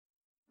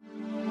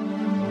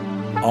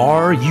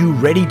Are you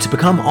ready to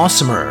become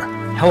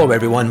awesomer? Hello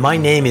everyone, my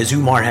name is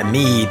Umar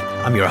Hamid.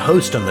 I'm your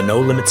host on the No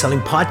Limit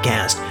Selling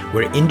podcast,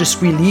 where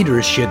industry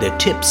leaders share their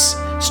tips,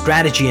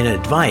 strategy, and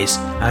advice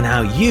on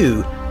how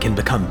you can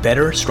become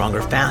better,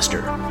 stronger,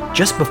 faster.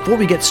 Just before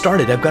we get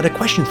started, I've got a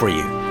question for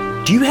you.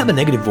 Do you have a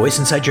negative voice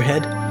inside your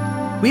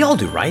head? We all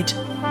do, right?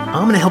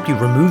 I'm going to help you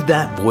remove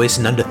that voice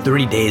in under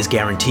 30 days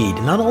guaranteed.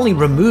 Not only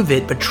remove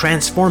it, but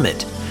transform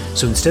it.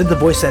 So instead of the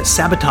voice that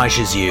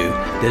sabotages you,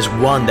 there's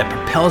one that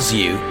propels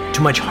you to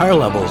much higher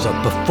levels of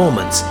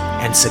performance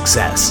and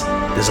success.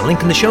 There's a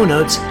link in the show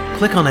notes.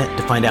 Click on it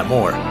to find out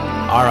more.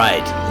 All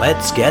right,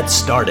 let's get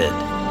started.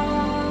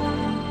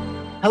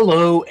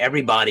 Hello,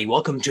 everybody.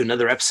 Welcome to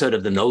another episode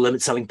of the No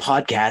Limit Selling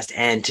podcast.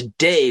 And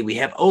today we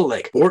have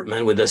Oleg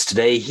Bortman with us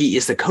today. He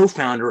is the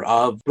co-founder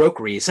of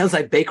Brokery. It sounds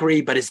like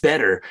bakery, but it's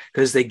better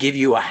because they give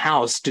you a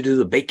house to do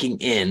the baking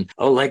in.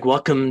 Oleg,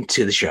 welcome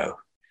to the show.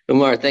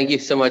 Umar, thank you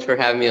so much for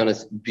having me on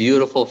this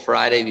beautiful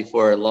Friday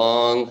before a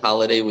long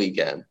holiday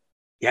weekend.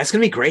 Yeah, it's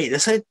going to be great.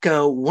 It's like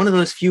one of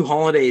those few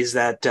holidays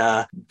that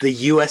the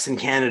U.S. and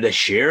Canada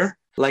share.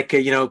 Like,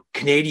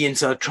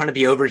 Canadians are trying to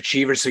be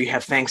overachievers, so you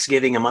have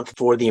Thanksgiving a month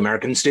before the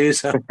Americans do.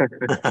 So,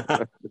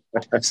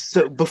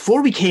 so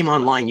before we came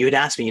online, you had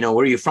asked me, where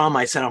are you from?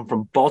 I said, I'm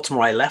from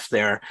Baltimore. I left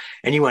there.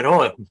 And you went,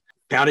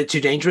 found it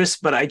too dangerous?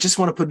 But I just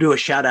want to do a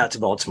shout out to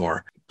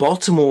Baltimore.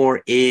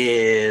 Baltimore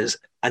is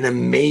an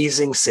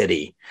amazing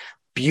city,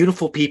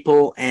 beautiful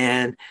people,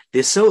 and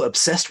they're so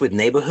obsessed with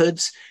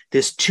neighborhoods.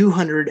 There's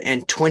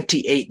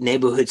 228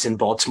 neighborhoods in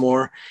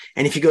Baltimore.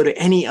 And if you go to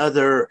any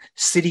other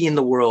city in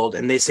the world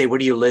and they say, where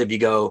do you live? You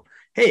go,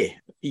 hey,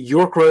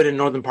 York Road and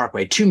Northern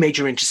Parkway, two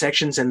major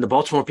intersections. And the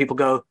Baltimore people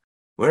go,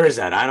 where is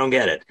that? I don't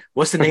get it.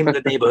 What's the name of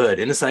the neighborhood?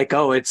 And it's like,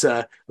 it's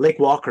Lake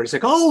Walker. It's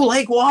like,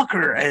 Lake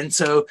Walker. And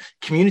so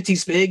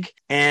community's big.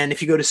 And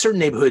if you go to certain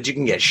neighborhoods, you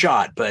can get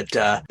shot. But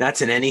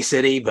that's in any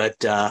city,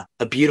 but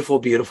a beautiful,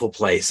 beautiful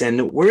place.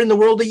 And where in the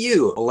world are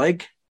you,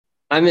 Oleg?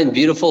 I'm in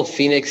beautiful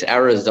Phoenix,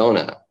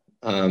 Arizona.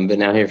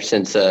 Been out here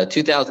since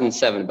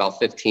 2007, about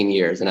 15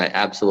 years, and I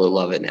absolutely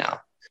love it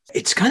now.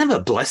 It's kind of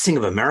a blessing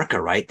of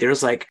America, right?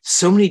 There's like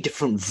so many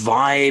different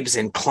vibes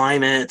and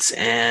climates,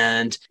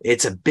 and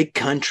it's a big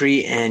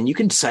country, and you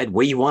can decide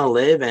where you want to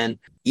live and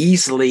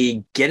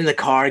easily get in the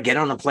car, get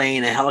on a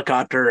plane, a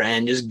helicopter,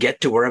 and just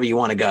get to wherever you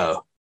want to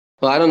go.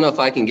 Well, I don't know if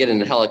I can get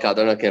in a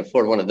helicopter. I'm not going to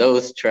afford one of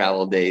those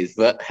travel days.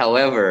 But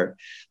however,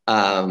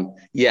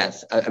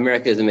 yes,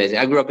 America is amazing.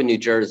 I grew up in New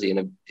Jersey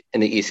in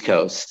the East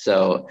Coast,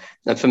 so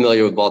I'm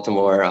familiar with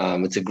Baltimore.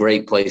 It's a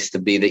great place to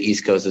be. The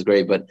East Coast is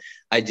great, but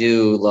I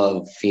do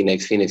love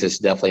Phoenix. Phoenix is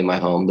definitely my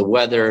home. The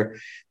weather,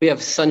 we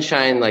have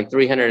sunshine like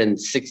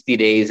 360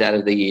 days out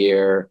of the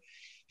year.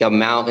 You have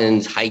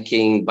mountains,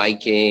 hiking,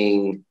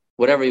 biking,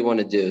 whatever you want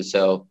to do.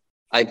 So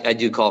I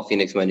do call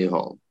Phoenix my new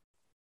home.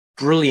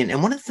 Brilliant.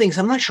 And one of the things,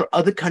 I'm not sure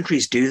other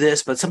countries do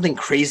this, but something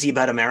crazy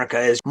about America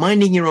is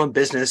minding your own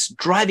business,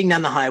 driving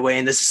down the highway,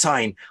 and there's a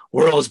sign,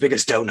 world's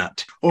biggest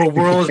donut or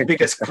world's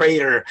biggest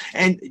crater.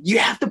 And you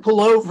have to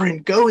pull over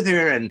and go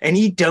there and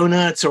eat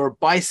donuts or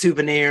buy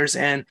souvenirs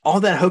and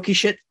all that hokey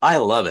shit. I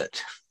love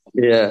it.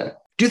 Yeah.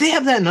 Do they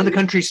have that in other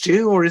countries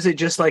too? Or is it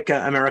just like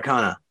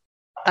Americana?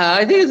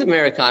 I think it's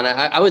Americana.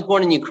 I was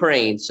born in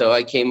Ukraine, so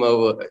I came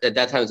over, at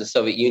that time it was the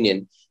Soviet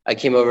Union. I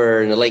came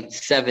over in the late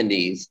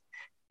 70s.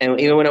 And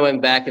even when I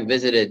went back and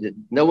visited,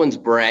 no one's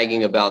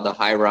bragging about the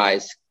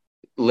high-rise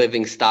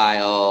living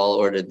style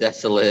or the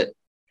desolate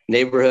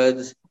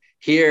neighborhoods.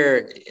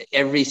 Here,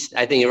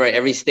 I think you're right,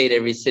 every state,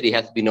 every city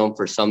has to be known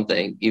for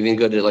something. You even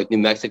go to like New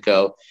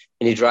Mexico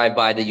and you drive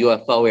by the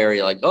UFO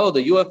area, like, the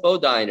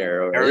UFO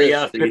diner. Or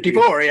Area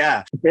 54,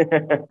 yeah.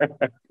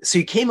 So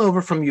you came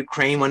over from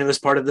Ukraine when it was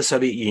part of the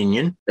Soviet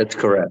Union. That's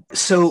correct.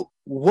 So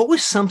what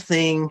was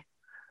something...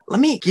 Let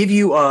me give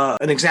you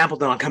an example,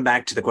 then I'll come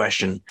back to the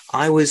question.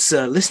 I was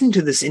listening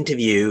to this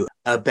interview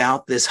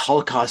about this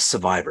Holocaust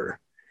survivor,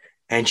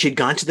 and she'd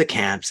gone to the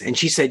camps, and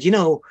she said,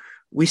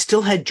 we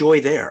still had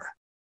joy there.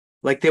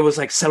 Like there was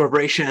like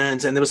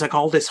celebrations, and there was like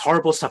all this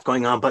horrible stuff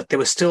going on, but there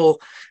was still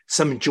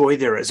some joy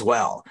there as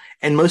well.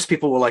 And most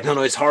people were like,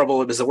 no, it's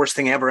horrible. It was the worst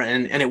thing ever.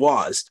 And it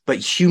was. But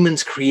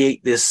humans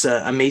create this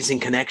amazing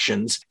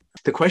connections.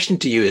 The question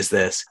to you is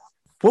this.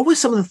 What were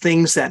some of the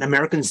things that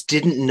Americans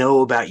didn't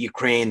know about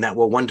Ukraine that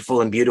were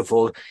wonderful and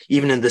beautiful,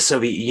 even in the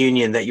Soviet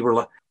Union, that you were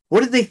like, what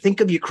did they think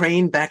of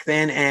Ukraine back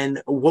then?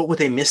 And what were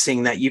they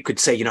missing that you could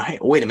say, hey,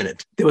 wait a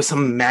minute, there was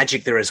some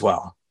magic there as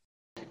well?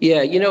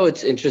 Yeah,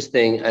 it's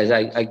interesting. As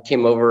I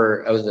came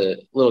over, I was a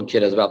little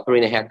kid. I was about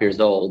 3.5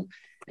 years old.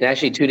 And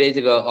actually 2 days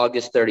ago,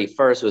 August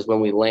 31st was when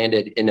we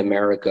landed in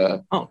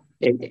America.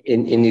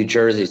 In New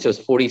Jersey. So it's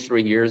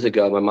 43 years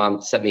ago. My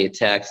mom sent me a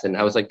text and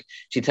I was like,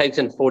 she types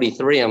in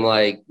 43. I'm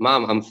like,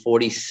 Mom, I'm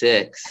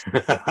 46.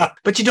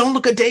 But you don't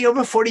look a day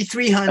over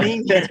 43,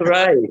 honey. That's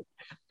right.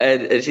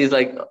 And she's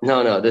like,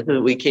 no,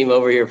 we came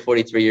over here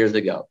 43 years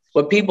ago.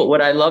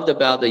 What I loved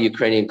about the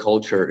Ukrainian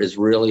culture is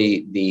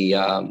really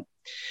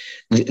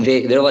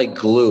they're like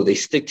glue. They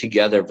stick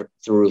together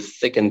through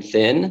thick and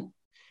thin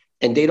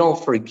and they don't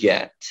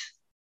forget.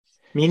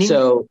 Meaning?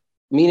 So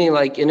meaning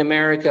like in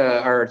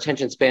America, our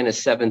attention span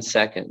is 7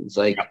 seconds.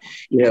 Like,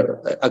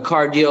 a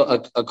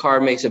car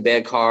makes a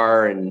bad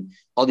car and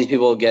all these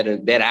people get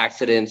in bad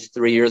accidents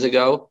 3 years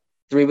ago.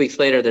 3 weeks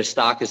later, their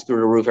stock is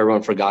through the roof.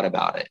 Everyone forgot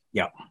about it.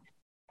 Yeah.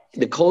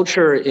 The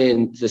culture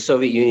in the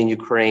Soviet Union,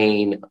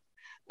 Ukraine,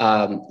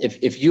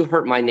 if you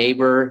hurt my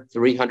neighbor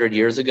 300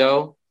 years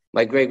ago,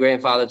 my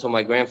great-grandfather told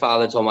my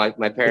grandfather, told my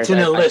parents. It's in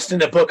the list in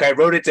the book. I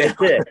wrote it down.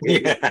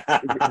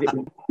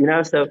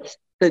 Yeah. So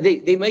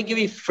they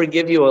might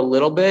forgive you a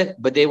little bit,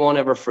 but they won't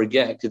ever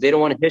forget because they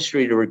don't want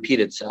history to repeat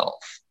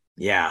itself.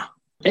 Yeah.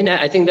 And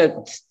I think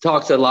that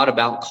talks a lot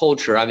about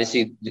culture.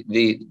 Obviously,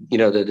 the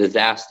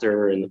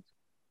disaster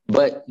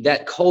but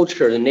that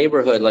culture, the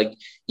neighborhood, like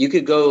you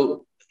could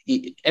go.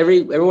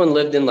 Everyone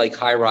lived in like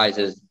high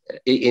rises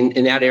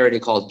in that area they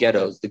call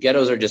ghettos. The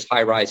ghettos are just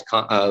high rise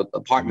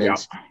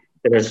apartments. Yeah.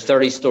 There's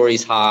 30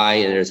 stories high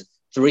and there's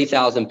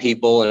 3,000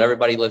 people and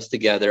everybody lives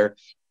together.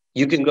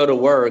 You can go to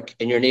work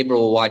and your neighbor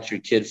will watch your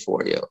kid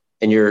for you.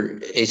 And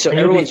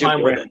everyone's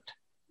fine with it.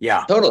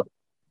 Yeah, totally.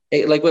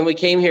 Like when we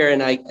came here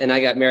and I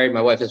got married,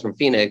 my wife is from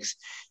Phoenix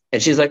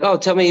and she's like, oh,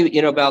 tell me,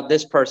 about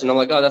this person. I'm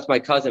like, oh, that's my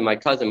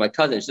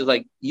cousin. She's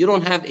like, you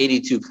don't have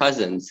 82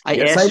 cousins.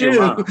 Yes, I do.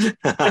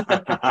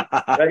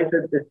 Right?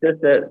 It's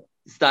just a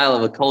style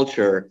of a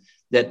culture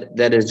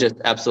that is just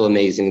absolutely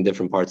amazing in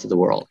different parts of the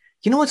world.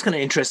 You know what's kind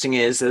of interesting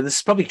is this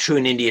is probably true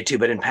in India too,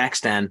 but in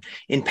Pakistan,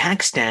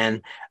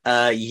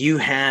 you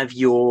have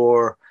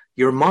your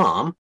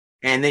mom,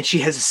 and then she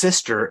has a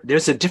sister.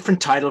 There's a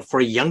different title for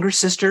a younger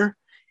sister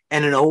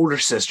and an older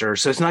sister.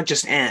 So it's not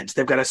just aunts.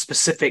 They've got a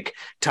specific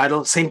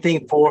title. Same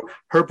thing for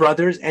her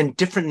brothers, and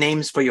different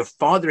names for your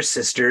father's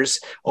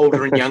sisters,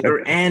 older and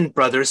younger, and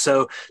brothers.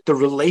 So the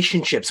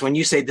relationships, when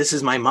you say this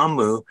is my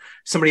mamu,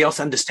 somebody else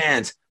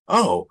understands,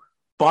 oh,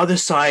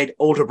 father's side,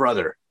 older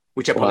brother.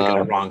 Which I probably got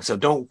it wrong. So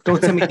don't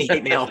send me any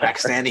hate mail,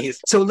 Pakistanis.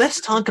 So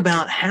let's talk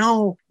about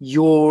how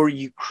your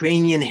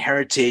Ukrainian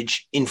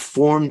heritage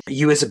informed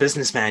you as a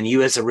businessman,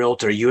 you as a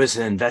realtor, you as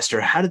an investor.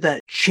 How did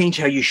that change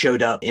how you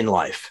showed up in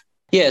life?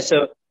 Yeah.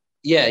 So,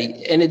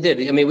 and it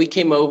did. I mean, we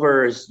came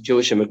over as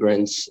Jewish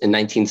immigrants in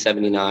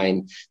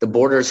 1979. The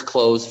borders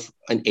closed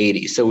in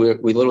 80. So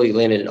we literally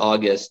landed in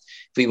August.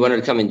 If we wanted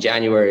to come in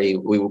January,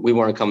 we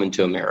weren't coming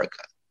to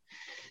America.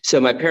 So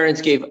my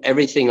parents gave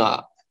everything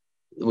up.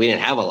 We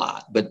didn't have a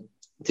lot, but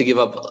to give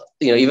up,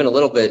 even a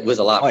little bit was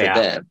a lot for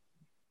them.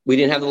 We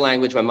didn't have the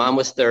language. My mom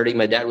was 30.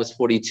 My dad was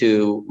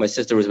 42. My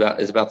sister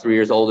is about 3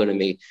 years older than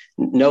me.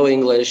 No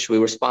English. We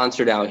were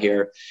sponsored out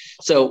here.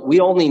 So we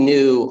only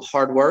knew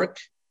hard work,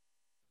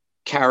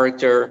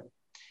 character,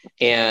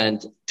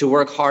 and to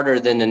work harder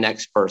than the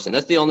next person.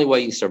 That's the only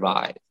way you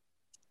survive.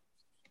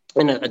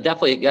 And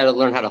definitely you got to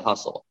learn how to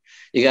hustle.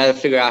 You got to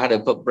figure out how to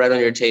put bread on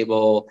your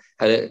table,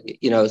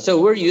 so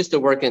we're used to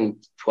working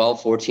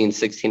 12, 14,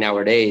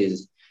 16-hour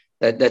days.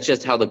 That's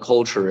just how the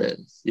culture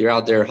is. You're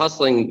out there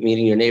hustling,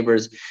 meeting your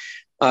neighbors.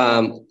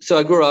 So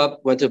I grew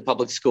up, went to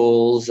public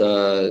schools,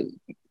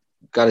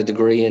 got a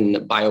degree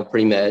in bio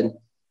pre-med,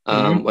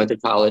 went to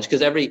college,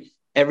 because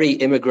every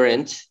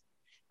immigrant,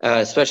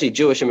 especially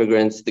Jewish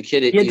immigrants, the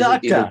kid is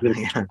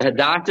a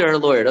doctor or a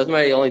lawyer. Those are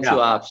my only two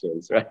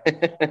options, right?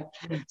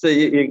 So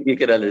you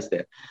can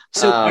understand.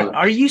 So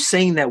are you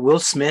saying that Will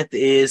Smith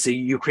is a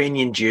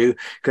Ukrainian Jew?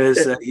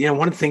 Because,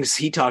 one of the things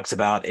he talks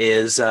about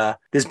is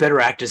there's better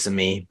actors than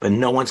me, but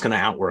no one's going to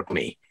outwork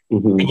me.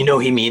 Mm-hmm.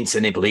 And he means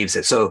and he believes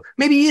it. So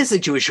maybe he is a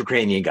Jewish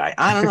Ukrainian guy.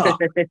 I don't know.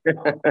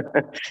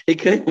 He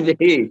could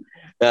be.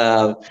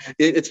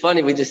 It's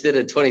funny. We just did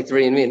a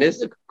 23andMe, and this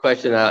is a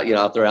question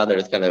I'll throw out there.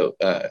 It's kind of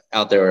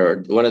out there,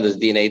 or one of those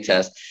DNA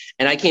tests.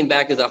 And I came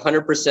back as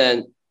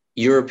 100%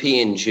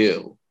 European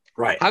Jew.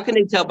 Right. How can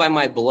they tell by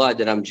my blood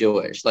that I'm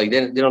Jewish? Like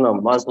they don't know,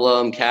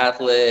 Muslim,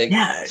 Catholic.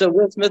 Yeah. So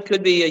Will Smith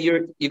could be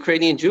a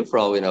Ukrainian Jew for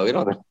all we know. We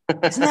don't know.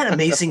 Isn't that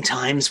amazing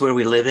times where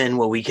we live in,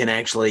 where we can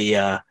actually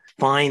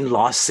find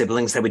lost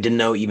siblings that we didn't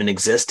know even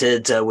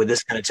existed with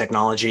this kind of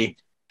technology?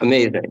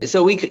 Amazing.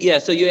 So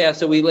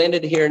we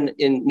landed here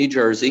in New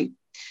Jersey,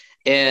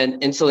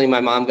 and instantly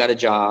my mom got a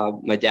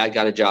job. My dad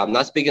got a job.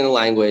 Not speaking the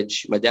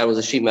language. My dad was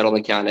a sheet metal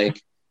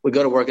mechanic. We'd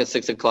go to work at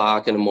 6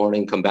 o'clock in the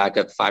morning, come back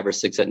at 5 or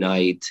 6 at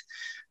night.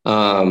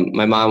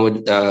 My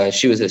mom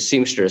she was a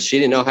seamstress. She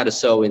didn't know how to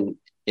sew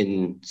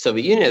in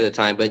Soviet Union at the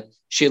time, but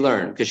she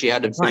learned because she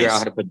had to figure out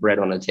how to put bread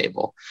on the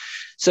table.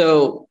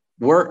 So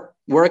work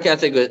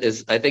ethic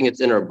is, I think it's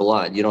in her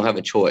blood. You don't have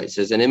a choice.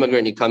 As an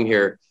immigrant, you come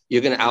here,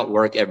 you're going to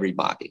outwork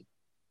everybody.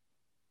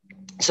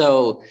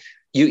 So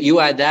you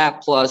add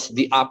that plus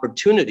the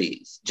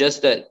opportunities,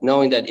 just that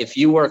knowing that if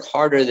you work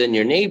harder than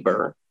your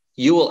neighbor,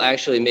 you will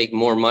actually make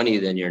more money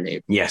than your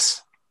neighbor.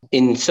 Yes.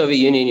 In Soviet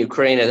Union,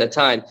 Ukraine at that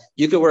time,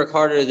 you could work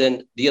harder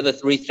than the other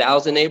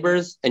 3,000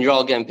 neighbors and you're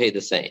all getting paid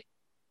the same.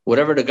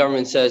 Whatever the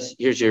government says,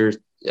 here's your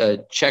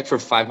check for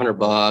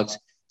 $500,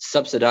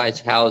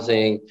 subsidized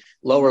housing,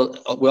 we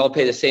all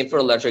pay the same for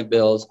electric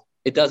bills.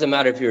 It doesn't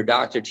matter if you're a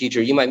doctor,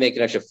 teacher, you might make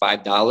an extra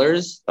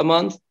 $5 a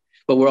month,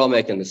 but we're all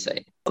making the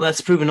same. Well,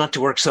 that's proven not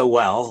to work so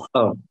well.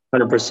 Oh,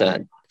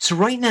 100%. So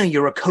right now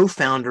you're a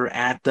co-founder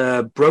at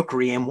the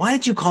Brokery. And why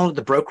did you call it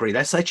the Brokery?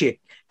 That's such a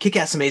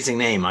kick-ass amazing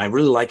name. I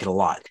really like it a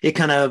lot. It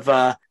kind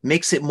of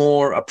makes it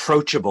more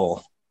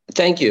approachable.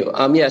 Thank you.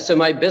 Yeah. So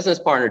my business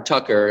partner,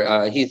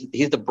 Tucker,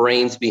 he's the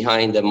brains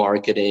behind the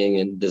marketing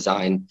and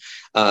design.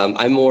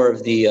 I'm more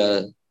of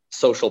the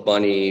social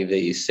bunny,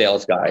 the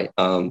sales guy.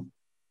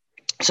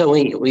 So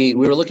we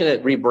were looking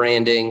at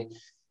rebranding.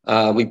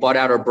 We bought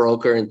out our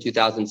broker in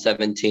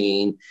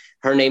 2017.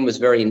 Her name was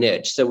very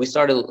niche. So we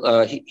started,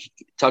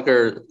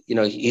 Tucker,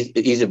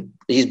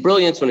 he's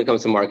brilliant when it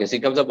comes to marketing. So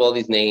he comes up with all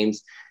these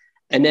names,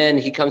 and then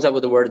he comes up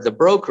with the word, the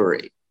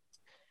Brokery.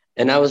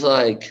 And I was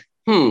like,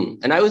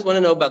 And I always want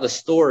to know about the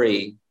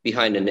story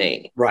behind the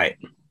name. Right.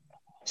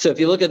 So if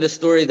you look at the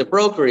story of the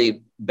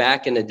Brokery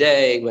back in the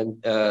day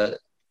when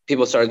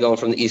people started going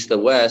from the east to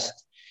the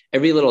west,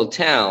 every little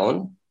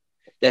town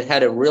that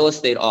had a real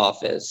estate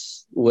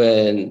office,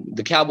 when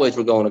the cowboys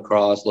were going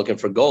across looking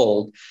for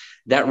gold,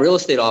 that real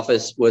estate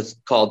office was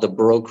called the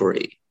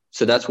Brokery.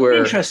 So that's where...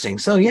 Interesting.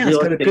 So yeah, it's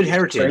got a good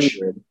heritage.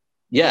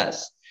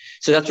 Yes.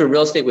 So that's where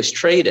real estate was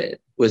traded,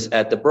 was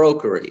at the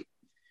Brokery.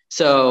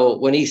 So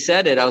when he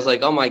said it, I was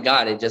like, oh my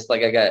God, it just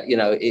like, I got,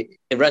 it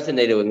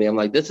resonated with me. I'm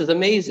like, this is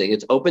amazing.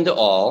 It's open to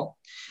all.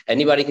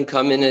 Anybody can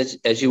come in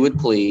as you would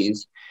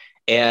please.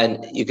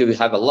 And you could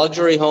have a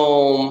luxury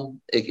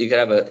home. You could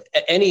have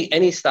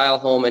any style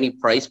home, any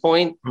price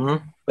point.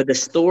 Mm-hmm. But the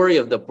story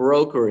of the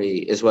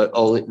Brokery is what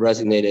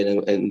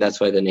resonated. And that's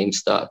why the name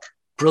stuck.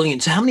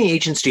 Brilliant. So how many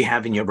agents do you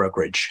have in your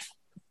brokerage?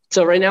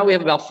 So right now we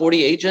have about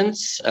 40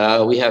 agents.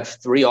 We have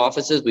 3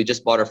 offices. We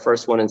just bought our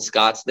first one in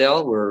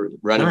Scottsdale. We're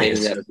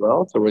renovating that as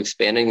well. So we're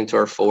expanding into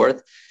our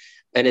 4th.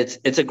 And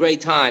it's a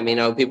great time.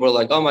 People are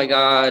like, oh my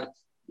God,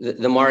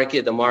 the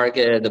market,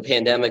 the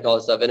pandemic, all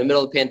this stuff. In the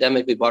middle of the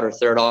pandemic, we bought our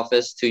 3rd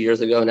office 2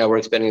 years ago. Now we're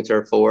expanding into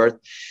our 4th.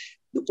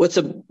 What's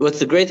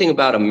the great thing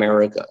about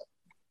America,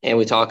 and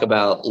we talk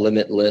about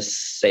limitless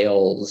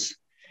sales,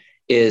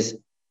 is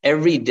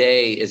every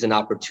day is an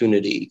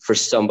opportunity for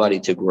somebody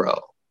to grow.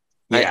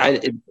 Yeah.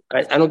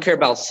 I don't care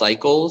about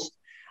cycles.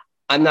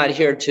 I'm not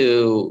here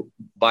to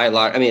buy a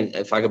lot. I mean,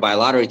 if I could buy a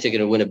lottery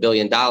ticket and win $1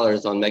 billion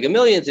on Mega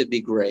Millions, it'd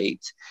be great.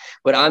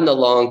 But I'm the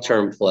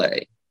long-term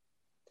play.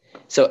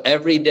 So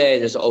every day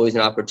there's always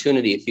an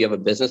opportunity. If you have a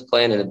business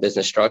plan and a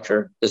business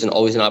structure, there's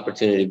always an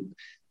opportunity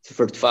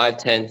for 5,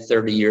 10,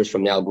 30 years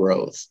from now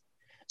growth.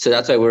 So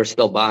that's why we're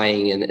still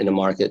buying in a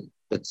market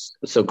that's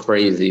so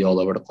crazy all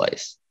over the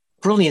place.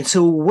 Brilliant.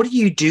 So what do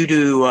you do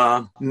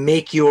to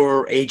make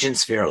your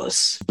agents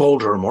fearless,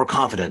 bolder, more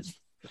confident?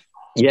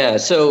 Yeah.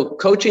 So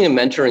coaching and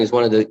mentoring is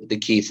one of the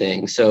key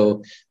things.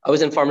 So I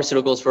was in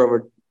pharmaceuticals for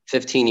over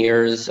 15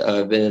 years.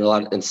 I've been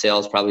in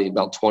sales, probably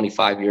about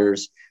 25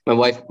 years.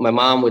 My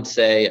mom would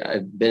say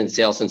I've been in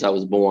sales since I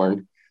was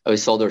born. I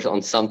always sold her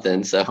on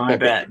something. So I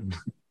bet.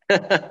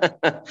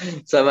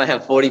 So I might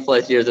have 40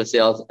 plus years of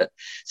sales.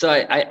 So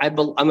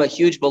I'm a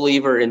huge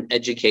believer in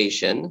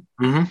education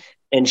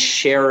and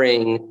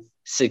sharing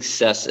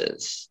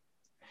successes.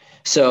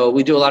 So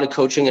we do a lot of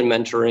coaching and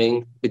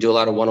mentoring. We do a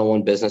lot of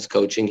one-on-one business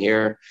coaching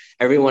here.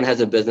 Everyone has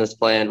a business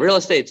plan. Real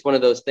estate's one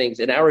of those things.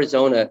 In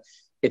Arizona,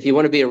 if you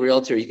want to be a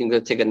realtor, you can go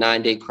take a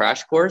 9-day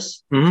crash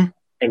course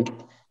and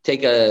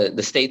take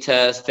the state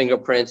test,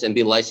 fingerprints, and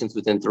be licensed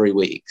within 3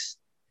 weeks.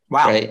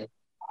 Wow. Right?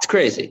 It's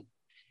crazy.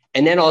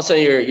 And then also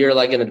you're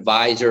like an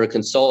advisor, a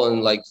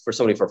consultant, like for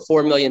somebody for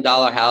 $4 million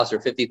house or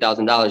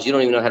 $50,000. You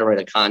don't even know how to write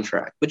a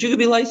contract, but you could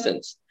be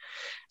licensed.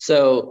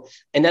 So,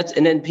 and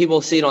then people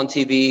see it on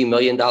TV, $1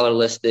 million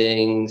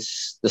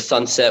listings, the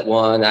Sunset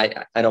one.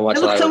 I don't watch.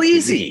 It looks so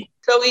easy.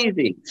 So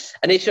easy.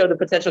 And they show the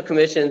potential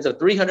commissions of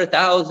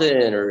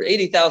 $300,000 or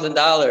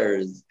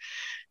 $80,000,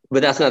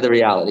 but that's not the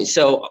reality.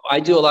 So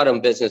I do a lot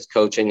of business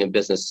coaching and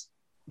business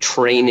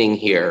training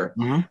here.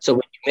 So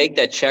when you make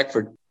that check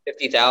for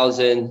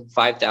 $50,000,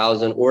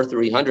 $5,000, or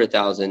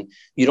 $300,000,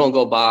 you don't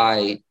go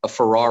buy a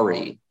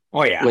Ferrari.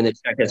 Oh yeah. When the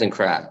check hasn't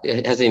cracked,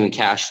 it hasn't even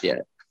cashed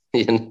yet.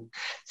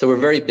 So we're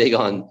very big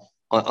on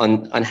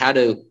how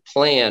to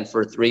plan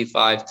for 3,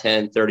 5,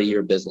 10,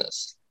 30-year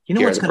business. You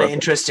know what's kind of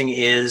interesting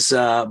is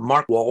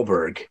Mark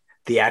Wahlberg,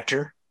 the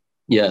actor.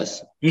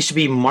 Yes. He used to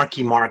be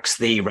Marky Mark's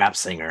the rap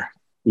singer.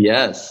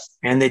 Yes.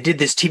 And they did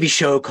this TV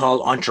show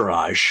called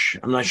Entourage.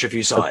 I'm not sure if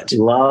you saw it.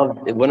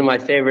 Loved it. One of my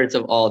favorites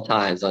of all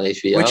times on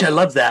HBO. Which I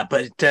love that.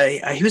 But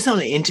he was on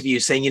an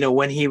interview saying,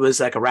 when he was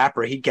like a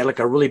rapper, he'd get like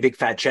a really big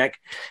fat check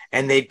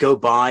and they'd go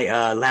buy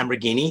a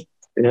Lamborghini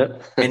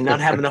and not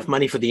have enough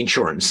money for the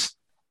insurance.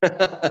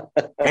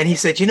 And he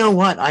said, you know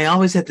what? I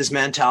always had this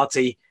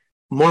mentality,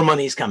 more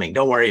money's coming.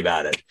 Don't worry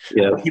about it.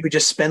 Yeah. He would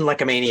just spend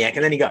like a maniac.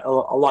 And then he got a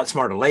lot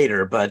smarter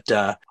later. But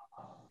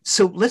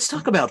so let's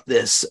talk about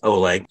this,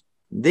 Oleg.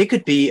 They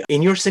could be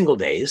in your single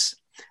days.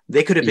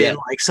 They could have been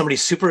like somebody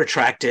super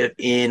attractive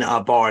in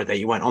a bar that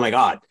you went, oh my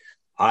God,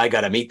 I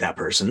got to meet that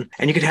person.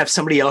 And you could have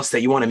somebody else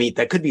that you want to meet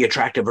that could be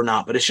attractive or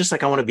not, but it's just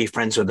like, I want to be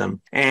friends with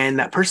them. And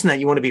that person that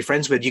you want to be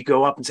friends with, you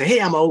go up and say, hey,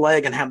 I'm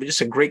Oleg, and have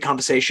just a great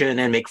conversation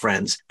and make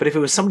friends. But if it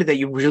was somebody that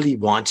you really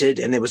wanted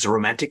and it was a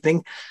romantic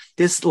thing,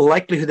 there's the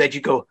likelihood that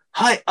you go,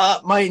 hi,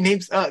 my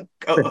name's,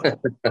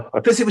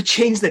 because it would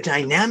change the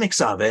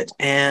dynamics of it.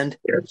 And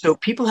so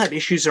people have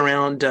issues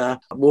around,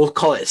 we'll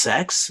call it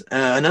sex.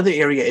 Another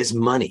area is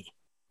money.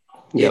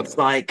 Yep. It's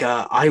like,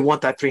 I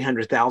want that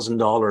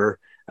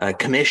 $300,000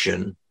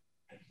 commission,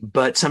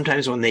 but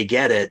sometimes when they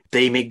get it,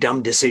 they make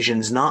dumb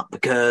decisions, not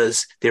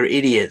because they're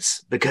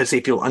idiots, because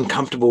they feel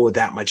uncomfortable with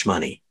that much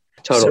money.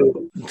 Totally.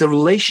 So the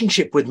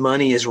relationship with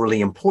money is really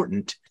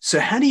important. So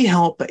how do you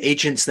help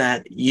agents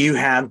that you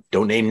have,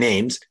 don't name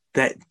names,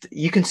 that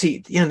you can see,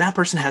 that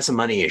person has some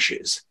money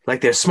issues.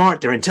 Like they're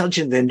smart, they're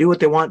intelligent, they do what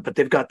they want, but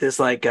they've got this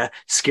like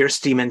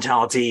scarcity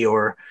mentality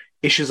or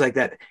issues like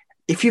that.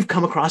 If you've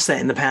come across that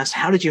in the past,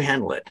 how did you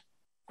handle it?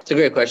 It's a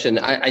great question.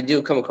 I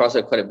do come across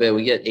it quite a bit.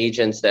 We get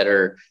agents that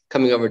are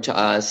coming over to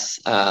us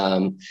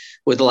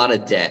with a lot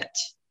of debt,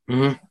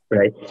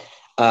 right?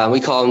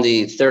 We call them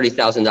the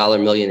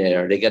 $30,000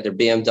 millionaire. They get their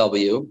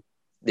BMW,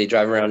 they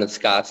drive around in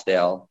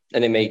Scottsdale,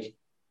 and they make,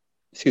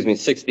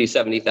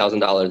 $60,000,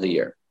 $70,000 a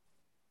year.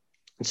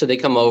 And so they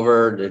come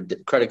over, their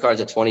credit cards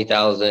at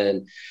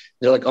 $20,000.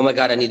 They're like, oh my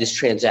God, I need this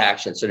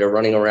transaction. So they're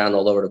running around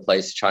all over the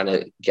place trying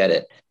to get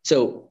it.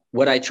 So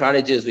what I try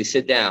to do is we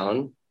sit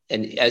down,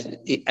 and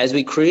as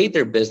we create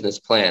their business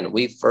plan,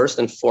 we first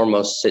and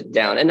foremost sit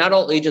down, and not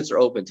all agents are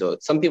open to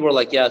it. Some people are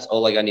like, yes,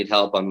 like I need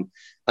help. I'm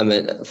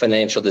a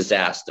financial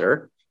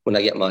disaster when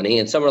I get money.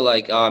 And some are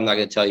like, oh, I'm not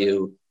going to tell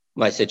you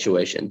my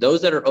situation.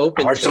 Those that are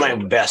open cards to my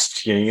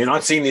best. You're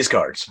not seeing these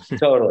cards.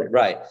 Totally.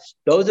 Right.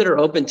 Those that are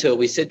open to it,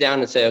 we sit down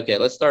and say, okay,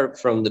 let's start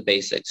from the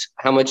basics.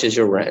 How much is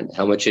your rent?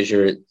 How much is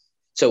your,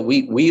 so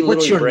we literally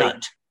what's your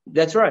nut?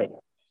 That's right.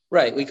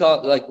 Right. We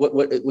call it like what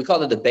we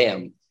call it the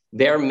BAM,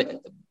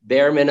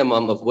 bare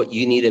minimum of what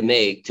you need to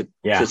make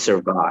to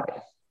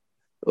survive.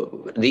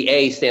 The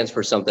A stands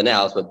for something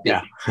else, but you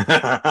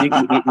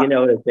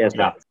know what it stands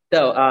for.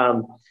 So,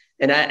 I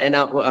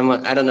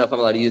don't know if I'm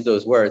allowed to use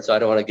those words, so I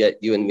don't want to get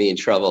you and me in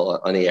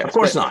trouble on the air. Of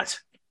course not.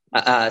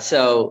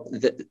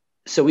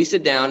 So we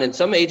sit down, and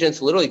some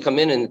agents literally come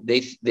in and they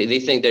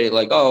think they're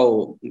like,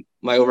 oh,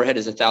 my overhead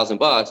is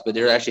 $1,000, but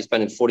they're actually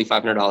spending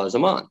 $4,500 a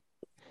month.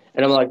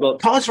 And I'm like, well,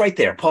 pause right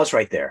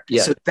there.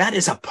 Yeah. So that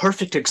is a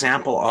perfect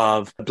example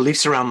of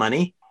beliefs around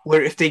money,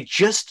 where if they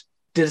just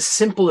did a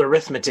simple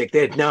arithmetic,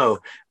 they'd know,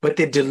 but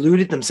they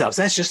deluded themselves.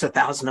 That's just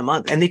 $1,000 a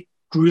month. And they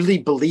really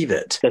believe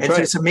it. That's and right.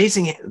 So it's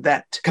amazing,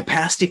 that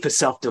capacity for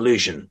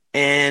self-delusion.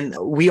 And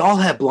we all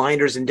have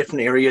blinders in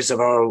different areas of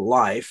our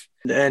life.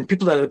 And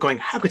people that are going,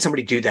 how could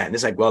somebody do that? And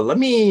it's like, well, let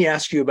me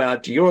ask you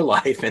about your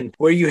life and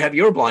where you have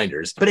your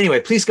blinders. But anyway,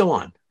 please go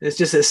on. It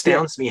just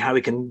astounds me how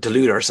we can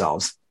delude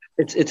ourselves.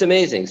 It's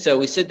amazing. So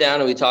we sit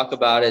down and we talk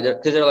about it,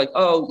 because they're like,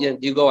 oh,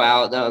 you go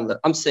out.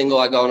 I'm single.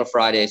 I go on a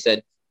Friday. I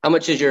said, how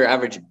much is your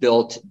average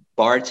built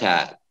bar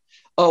tab?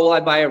 Oh, well,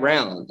 I buy a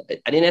round.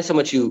 I didn't ask how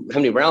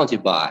many rounds you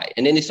buy.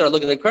 And then they start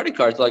looking at the credit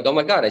cards like, oh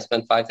my God, I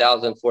spent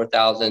 $5,000,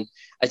 $4,000.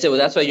 I said, well,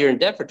 that's why you're in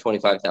debt for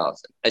 $25,000.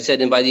 I said,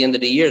 and by the end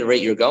of the year, the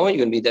rate you're going,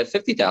 you're going to be in debt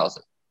 $50,000.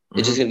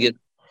 It's just going to get.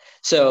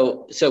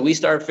 So we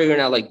started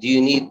figuring out, like, do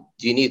you need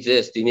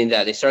this? Do you need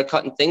that? They started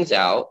cutting things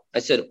out. I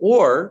said,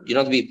 or you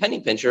don't have to be a penny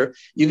pincher.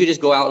 You could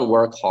just go out and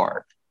work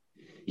hard.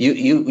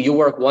 You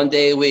work 1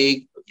 day a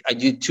week. I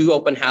do 2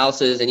 open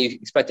houses, and you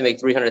expect to make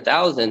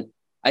 $300,000.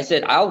 I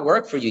said, I'll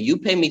work for you. You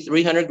pay me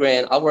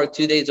 $300,000. I'll work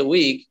 2 days a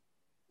week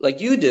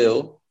like you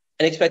do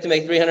and expect to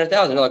make $300,000.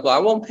 They're like, well,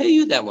 I won't pay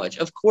you that much.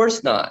 Of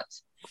course not.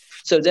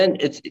 So then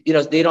it's,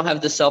 they don't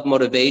have the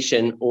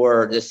self-motivation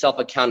or the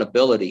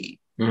self-accountability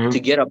to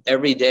get up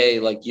every day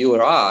like you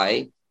or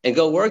I and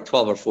go work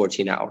 12 or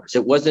 14 hours.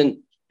 It wasn't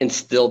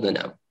instilled in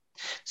them.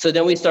 So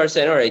then we start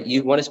saying, all right,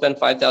 you want to spend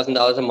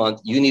 $5,000 a month.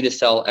 You need to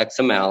sell X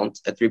amount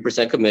at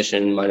 3%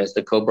 commission minus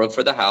the co-broke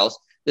for the house.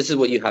 This is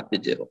what you have to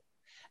do.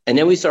 And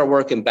then we start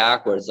working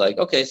backwards. Like,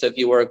 okay, so if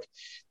you work,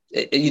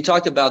 you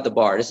talked about the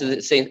bar. This is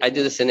the same. I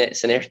do this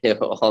scenario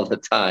all the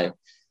time.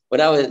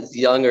 When I was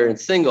younger and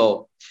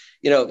single,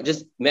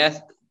 just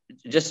math,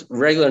 just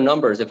regular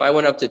numbers. If I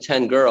went up to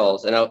 10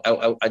 girls and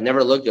I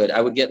never looked good,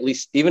 I would get at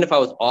least, even if I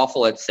was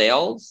awful at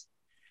sales,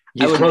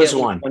 I would get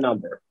one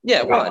number.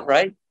 Yeah, wow. One,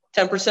 right?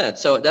 10%.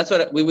 So that's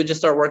what we would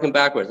just start working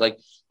backwards. Like,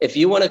 if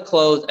you want to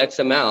close X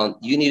amount,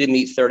 you need to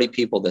meet 30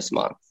 people this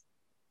month.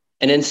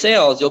 And in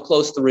sales, you'll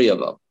close 3 of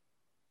them.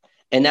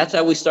 And that's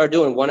how we start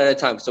doing one at a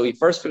time. So we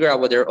first figure out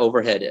what their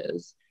overhead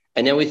is.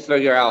 And then we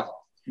figure out,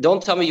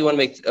 don't tell me you want to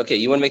make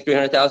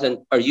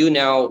 300,000. Are you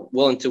now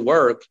willing to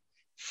work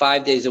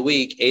 5 days a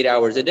week, 8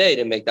 hours a day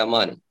to make that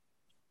money?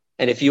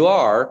 And if you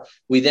are,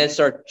 we then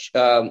start,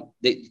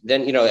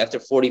 after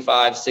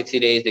 45, 60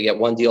 days, they get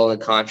one deal in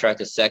the contract,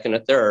 a second, a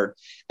third.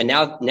 And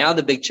now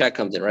the big check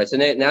comes in, right? So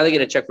now they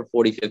get a check for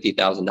 $40,000,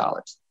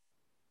 $50,000.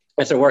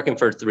 And they're working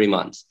for 3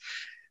 months.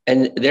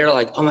 And they're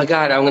like, oh my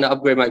God, I'm going to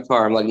upgrade my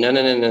car. I'm like,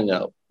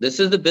 no. This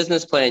is the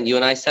business plan you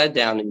and I sat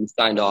down and you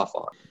signed off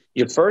on.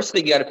 Your first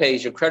thing you got to pay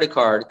is your credit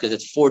card because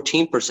it's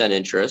 14%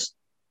 interest,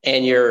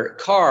 and your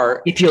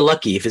car. If you're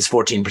lucky, if it's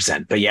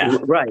 14%, but yeah.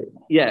 Right.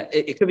 Yeah.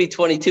 It could be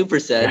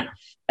 22%. Yeah.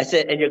 I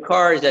said, and your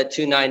car is at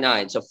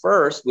 $299. So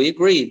first, we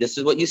agreed, this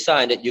is what you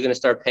signed it. You're going to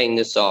start paying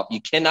this off.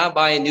 You cannot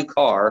buy a new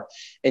car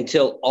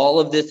until all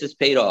of this is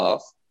paid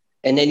off.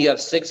 And then you have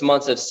 6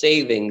 months of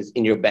savings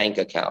in your bank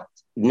account.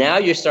 Now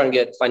you're starting to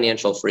get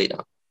financial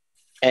freedom.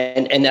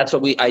 And that's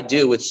what I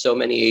do with so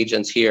many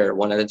agents here,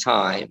 one at a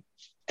time.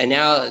 And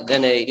now,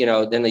 then a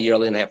year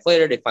and a half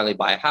later, they finally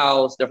buy a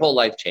house. Their whole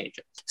life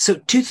changes. So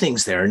 2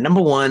 things there.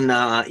 Number one,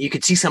 you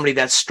could see somebody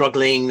that's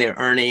struggling. They're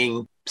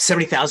earning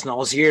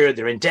 $70,000 a year.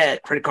 They're in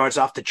debt. Credit cards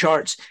off the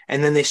charts.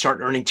 And then they start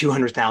earning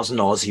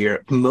 $200,000 a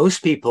year.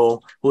 Most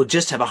people will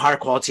just have a higher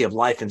quality of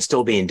life and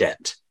still be in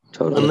debt.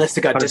 Totally. Unless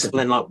they got 100%.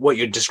 Discipline like what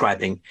you're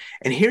describing.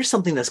 And here's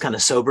something that's kind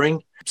of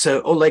sobering.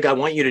 So, Oleg, I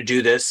want you to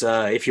do this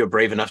if you're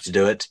brave enough to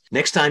do it.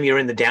 Next time you're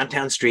in the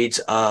downtown streets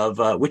of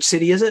which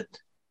city is it?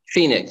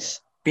 Phoenix.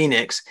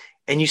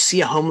 And you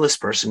see a homeless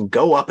person,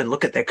 go up and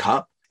look at their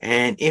cup.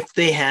 And if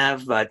they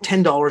have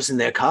 $10 in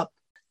their cup,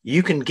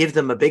 you can give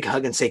them a big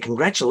hug and say,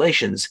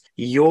 congratulations,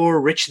 you're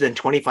richer than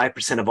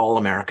 25% of all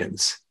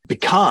Americans.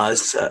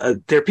 Because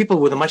there are people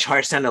with a much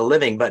higher standard of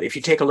living. But if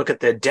you take a look at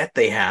the debt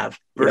they have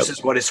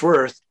versus what it's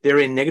worth, they're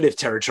in negative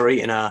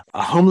territory. And a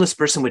homeless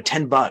person with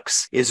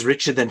 $10 is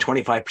richer than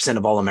 25%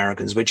 of all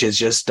Americans, which is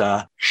just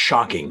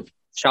shocking.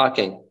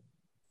 Shocking.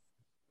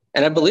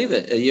 And I believe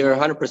it. You're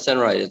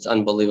 100% right. It's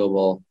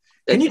unbelievable.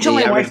 Can you tell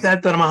my wife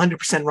that I'm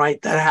 100%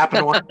 right? That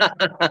happened.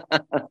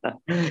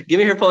 Give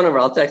me her phone number.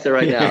 I'll text her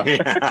right now.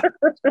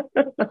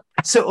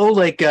 So,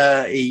 Oleg,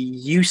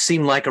 you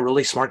seem like a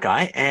really smart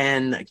guy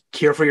and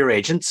care for your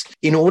agents.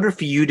 In order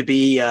for you to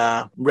be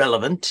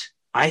relevant,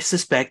 I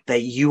suspect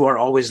that you are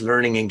always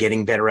learning and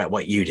getting better at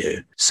what you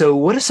do. So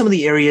what are some of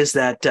the areas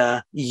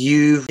that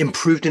you've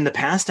improved in the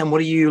past, and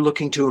what are you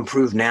looking to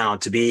improve now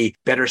to be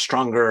better,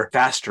 stronger,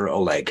 faster,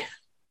 Oleg?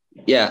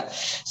 Yeah.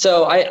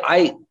 So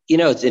I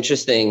it's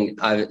interesting.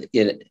 I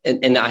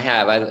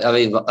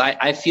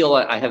feel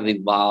like I have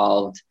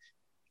evolved,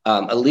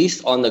 at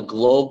least on the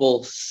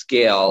global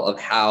scale of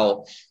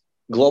how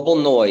global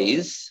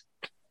noise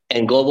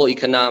and global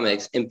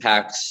economics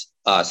impacts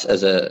us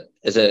as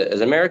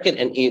American,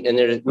 and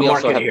we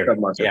also have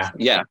submarkets.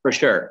 Yeah, for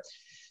sure.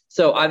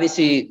 So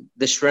obviously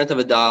the strength of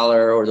a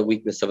dollar or the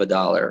weakness of a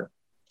dollar,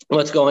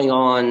 what's going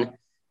on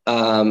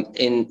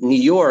in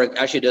New York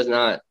actually does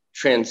not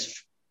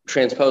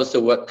transpose to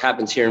what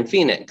happens here in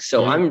Phoenix.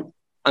 So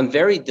I'm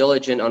very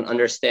diligent on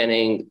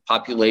understanding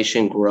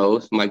population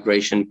growth,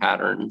 migration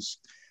patterns.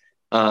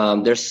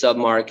 There's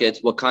submarkets,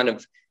 what kind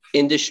of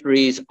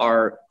industries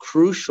are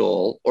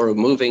crucial or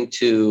moving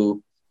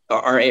to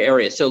our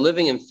area. So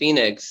living in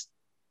Phoenix,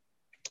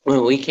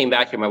 when we came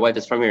back here, my wife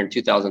is from here in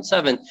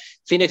 2007.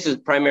 Phoenix is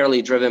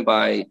primarily driven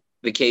by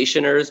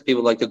vacationers,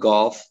 people like to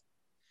golf,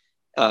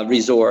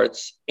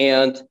 resorts,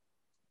 and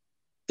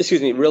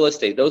real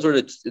estate. Those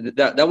were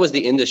that was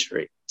the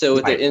industry.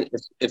 So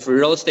if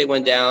real estate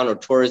went down or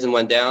tourism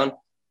went down,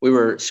 we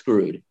were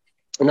screwed.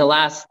 In the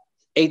last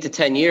 8 to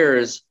 10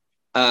 years,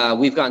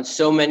 we've gotten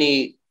so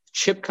many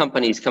chip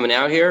companies coming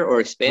out here or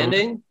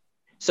expanding. Mm-hmm.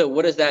 So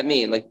what does that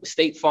mean? Like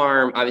State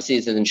Farm, obviously,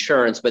 is an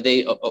insurance, but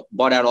they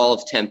bought out all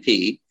of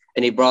Tempe,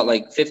 and they brought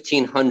like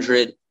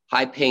 1,500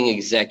 high-paying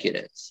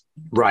executives.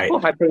 Right. Well,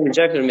 high-paying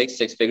executive makes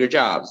 6-figure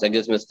jobs. That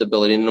gives them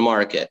stability in the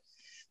market.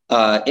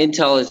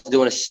 Intel is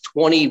doing a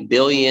 $20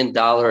 billion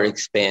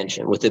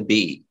expansion with a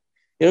B.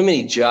 You know how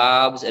many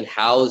jobs and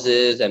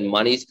houses and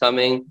money's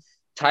coming?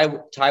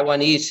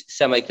 Taiwanese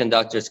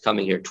semiconductors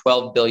coming here,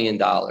 $12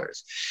 billion.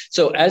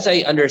 So as I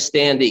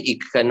understand the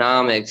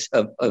economics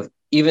of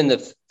even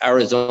the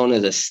Arizona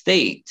as a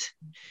state,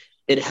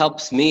 it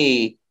helps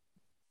me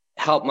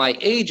help my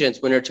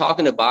agents when they're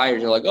talking to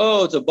buyers. They're like,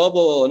 oh, it's a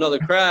bubble, another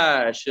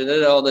crash, and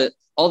then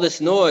all this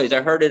noise.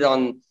 I heard it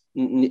on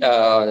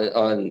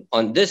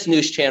this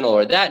news channel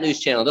or that news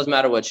channel. It doesn't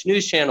matter which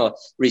news channel.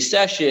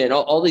 Recession,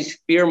 all these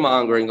fear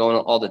mongering going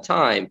on all the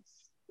time.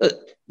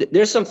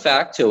 There's some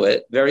fact to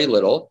it, very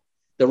little.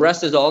 The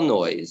rest is all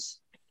noise.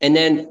 And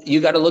then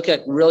you got to look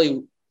at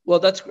really,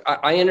 well,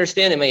 I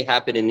understand it may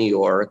happen in New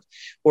York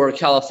or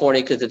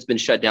California because it's been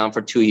shut down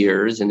for 2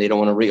 years and they don't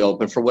want to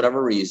reopen for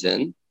whatever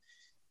reason.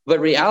 But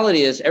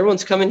reality is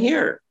everyone's coming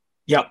here.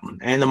 Yep.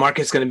 And the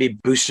market's going to be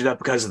boosted up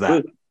because of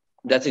that.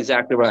 That's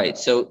exactly right.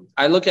 So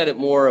I look at it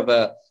more of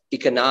a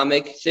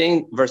economic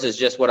thing versus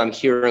just what I'm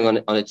hearing on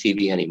a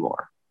TV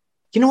anymore.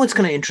 You know, what's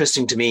kind of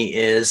interesting to me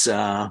is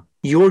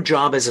your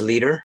job as a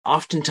leader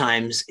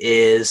oftentimes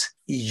is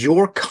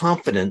your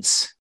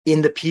confidence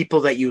in the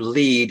people that you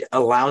lead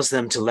allows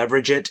them to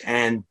leverage it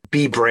and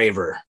be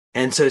braver.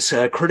 And so it's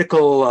a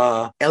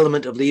critical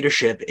element of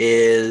leadership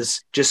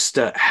is just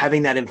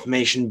having that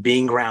information,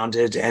 being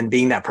grounded and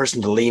being that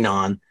person to lean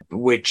on,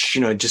 which,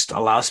 just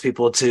allows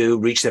people to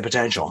reach their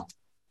potential.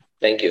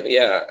 Thank you.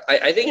 Yeah,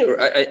 I think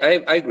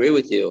I agree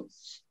with you.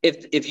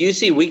 If you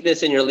see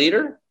weakness in your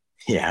leader,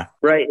 yeah,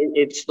 right.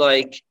 It's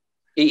like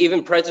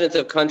even presidents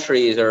of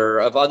countries or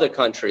of other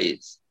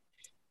countries,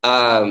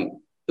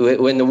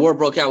 when the war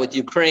broke out with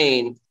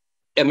Ukraine,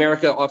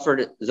 America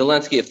offered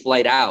Zelensky a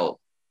flight out.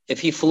 If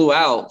he flew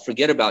out,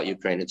 forget about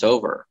Ukraine. It's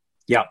over.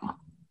 Yeah.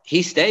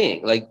 He's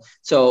staying.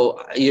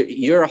 So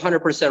you're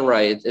 100%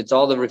 right. It's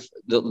all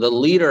the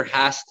leader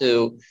has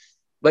to,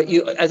 but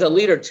you, as a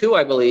leader too,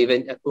 I believe,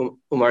 and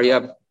Umar, you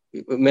have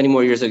many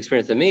more years of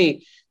experience than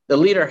me, the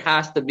leader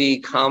has to be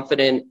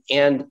confident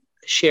and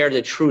share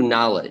the true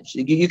knowledge.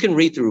 You can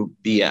read through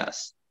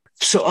BS.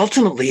 So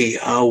ultimately,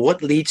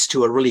 what leads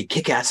to a really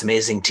kick-ass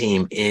amazing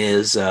team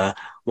is,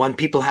 one,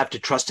 people have to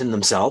trust in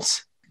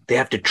themselves. They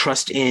have to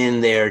trust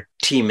in their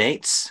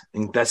teammates,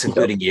 and that's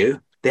including you.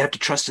 They have to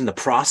trust in the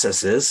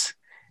processes.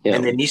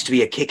 And there needs to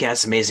be a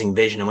kick-ass amazing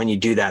vision. And when you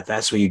do that,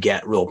 that's where you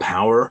get real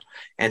power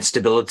and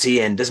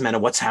stability. And it doesn't matter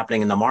what's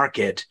happening in the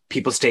market.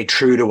 People stay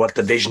true to what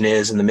the vision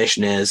is and the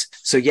mission is.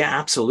 So yeah,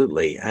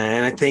 absolutely.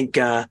 And I think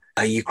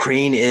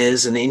Ukraine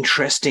is an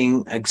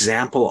interesting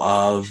example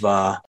of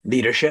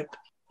leadership.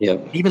 Yeah.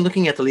 Even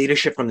looking at the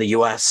leadership from the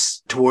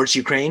U.S. towards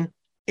Ukraine,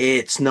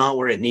 it's not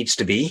where it needs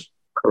to be.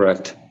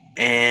 Correct.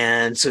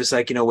 And so it's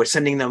we're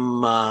sending them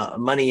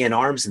money and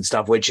arms and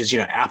stuff, which is,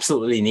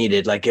 absolutely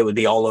needed. It would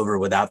be all over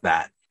without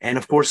that. And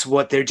of course,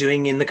 what they're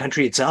doing in the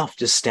country itself,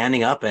 just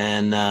standing up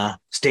and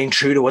staying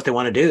true to what they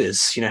want to do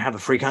is, have a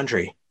free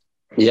country.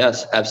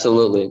 Yes,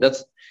 absolutely.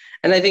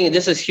 And I think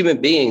just as human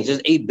beings,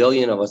 there's 8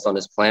 billion of us on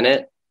this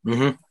planet.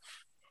 Mm-hmm.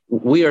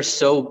 We are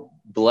so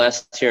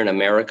blessed here in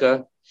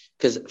America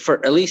because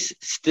for at least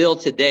still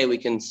today, we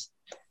can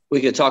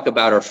talk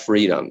about our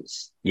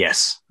freedoms.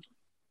 Yes.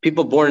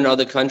 People born in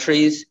other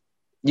countries,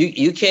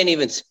 you can't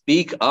even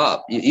speak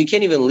up. You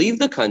can't even leave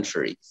the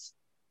country.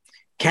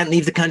 Can't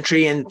leave the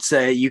country and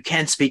say you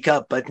can't speak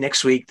up, but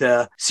next week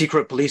the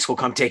secret police will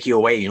come take you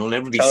away. You'll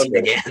never be seen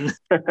again.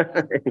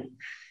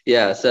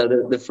 Yeah. So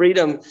the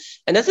freedom,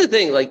 and that's the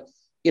thing.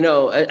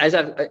 As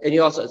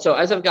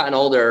I've gotten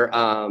older,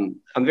 I'm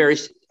very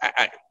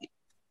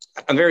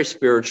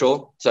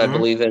spiritual. So I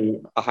believe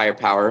in a higher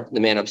power, the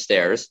man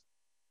upstairs.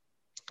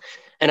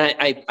 And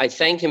I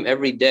thank him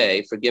every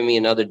day for giving me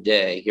another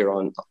day here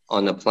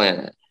on the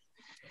planet.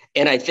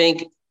 And I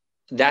think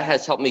that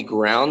has helped me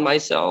ground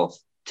myself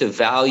to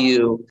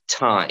value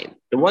time.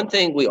 The one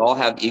thing we all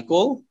have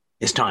equal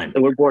is time.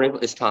 And we're born equal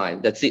is time.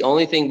 That's the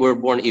only thing we're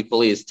born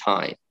equally is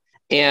time.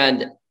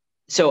 And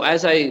so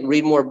as I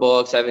read more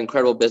books, I have an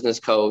incredible business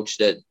coach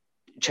that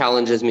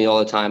challenges me all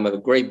the time. I have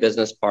a great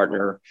business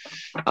partner.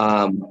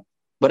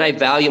 But I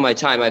value my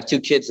time. I have 2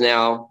 kids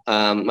now.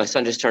 My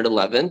son just turned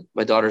 11.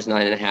 My daughter's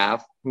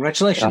 9.5.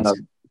 Congratulations.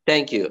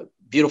 Thank you.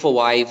 Beautiful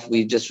wife.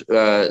 We just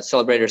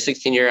celebrated our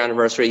 16-year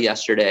anniversary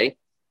yesterday.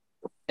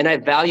 And I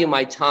value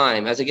my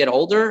time. As I get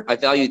older, I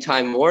value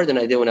time more than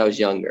I did when I was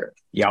younger.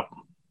 Yep.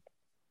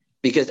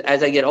 Because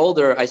as I get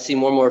older, I see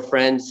more and more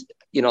friends,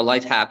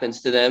 life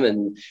happens to them.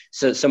 And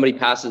so somebody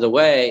passes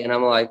away and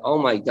I'm like, oh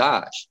my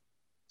gosh.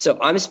 So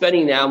I'm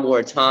spending now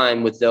more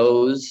time with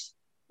those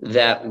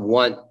that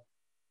want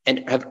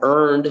and have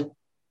earned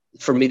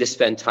for me to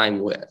spend time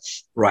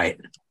with. Right.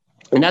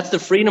 And that's the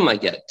freedom I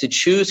get to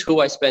choose who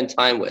I spend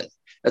time with.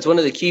 That's one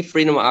of the key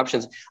freedom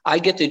options. I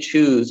get to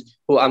choose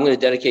who I'm going to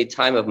dedicate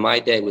time of my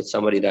day with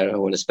somebody that I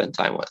want to spend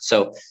time with.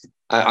 So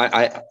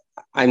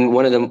I'm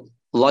one of the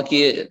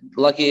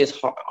luckiest,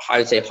 I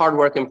would say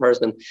hardworking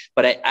person,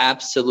 but I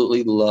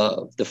absolutely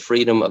love the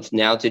freedom of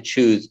now to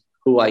choose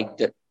who I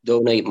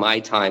donate my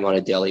time on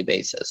a daily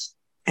basis.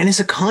 And it's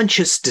a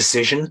conscious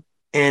decision.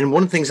 And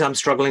one of the things I'm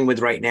struggling with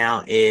right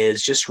now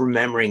is just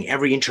remembering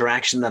every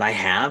interaction that I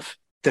have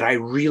that I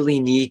really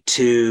need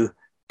to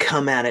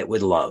come at it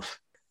with love.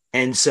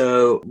 And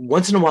so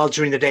once in a while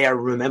during the day, I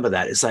remember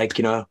that. It's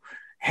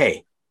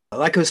hey,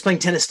 like I was playing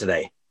tennis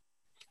today.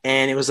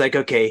 And it was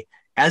okay,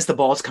 as the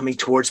ball's coming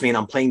towards me and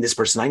I'm playing this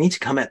person, I need to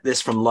come at this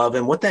from love.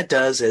 And what that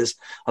does is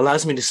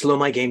allows me to slow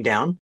my game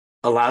down,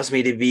 allows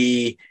me to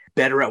be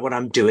better at what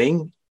I'm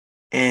doing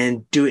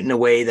and do it in a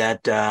way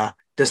that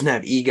doesn't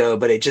have ego,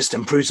 but it just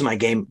improves my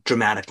game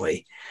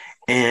dramatically.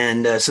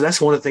 And so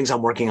that's one of the things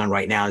I'm working on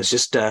right now is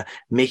just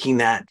making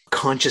that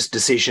conscious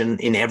decision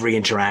in every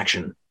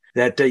interaction.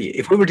 That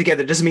if we were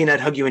together, it doesn't mean I'd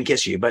hug you and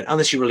kiss you, but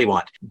unless you really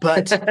want.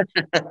 But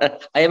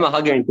I am a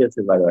hugger and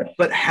kisser, by the way.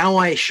 But how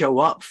I show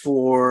up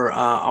for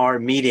our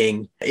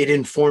meeting, it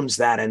informs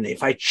that. And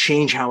if I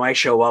change how I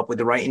show up with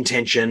the right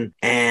intention,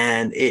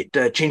 and it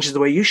changes the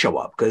way you show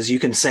up, because you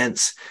can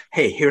sense,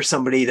 hey, here's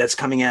somebody that's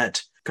coming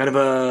at kind of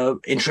a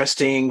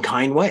interesting,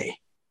 kind way.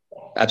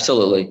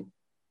 Absolutely.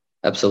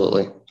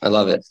 Absolutely. I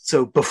love it.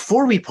 So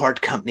before we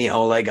part company,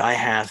 Oleg, I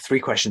have 3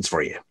 questions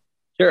for you.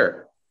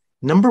 Sure.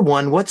 Number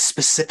 1, what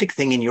specific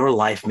thing in your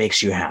life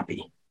makes you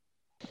happy?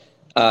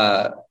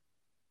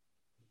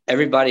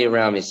 Everybody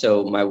around me.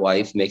 So my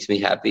wife makes me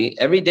happy.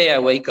 Every day I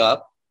wake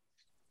up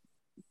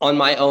on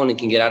my own and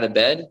can get out of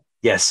bed.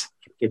 Yes.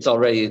 It's a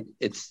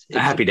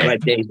happy day. My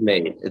day's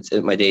made.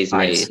 My day's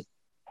nice.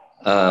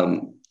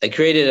 Made. I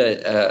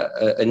created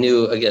a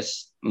new, I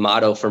guess,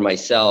 motto for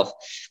myself.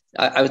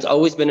 I've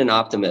always been an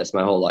optimist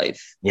my whole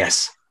life.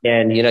 Yes.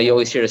 And, you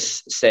always hear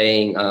this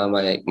saying,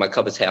 my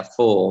cup is half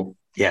full.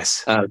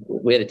 Yes.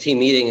 We had a team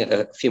meeting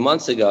a few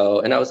months ago,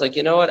 and I was like,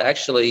 you know what?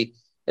 Actually,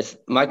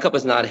 my cup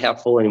is not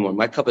half full anymore.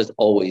 My cup is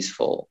always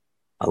full.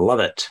 I love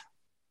it.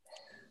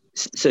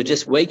 So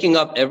just waking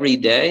up every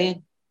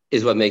day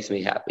is what makes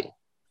me happy.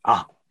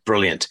 Ah,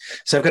 brilliant.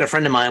 So I've got a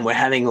friend of mine, we're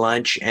having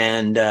lunch,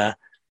 and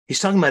he's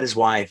talking about his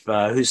wife,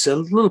 who's a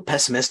little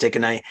pessimistic,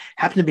 and I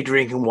happen to be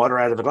drinking water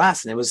out of a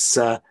glass, and it was,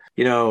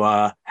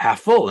 half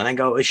full. And I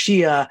go, is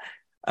she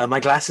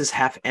my glass is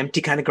half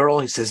empty kind of girl?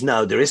 He says,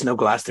 no, there is no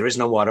glass, there is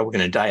no water. We're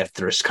going to die of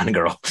thirst kind of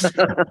girl.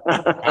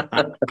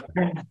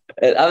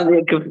 I'm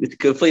the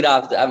complete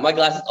opposite. My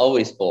glass is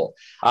always full.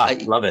 I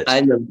love it.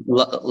 I'm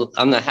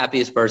the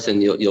happiest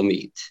person you'll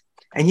meet.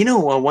 And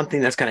one thing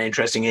that's kind of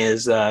interesting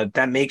is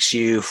that makes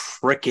you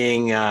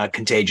freaking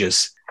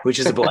contagious, which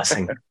is a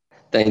blessing.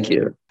 Thank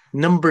you.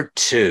 Number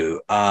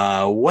 2,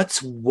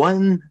 what's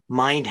one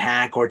mind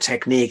hack or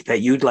technique that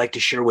you'd like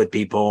to share with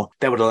people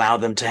that would allow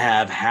them to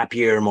have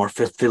happier, more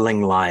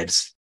fulfilling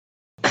lives?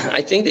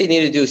 I think they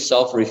need to do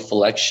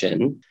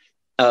self-reflection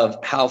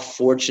of how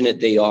fortunate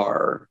they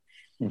are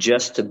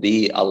just to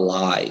be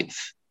alive.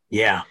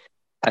 Yeah.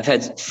 I've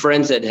had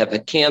friends that have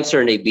had cancer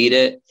and they beat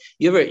it.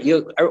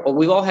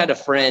 We've all had a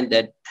friend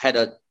that had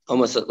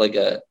almost like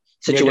a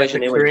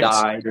situation they would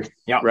die,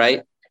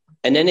 right?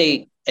 And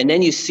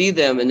then you see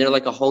them and they're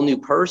like a whole new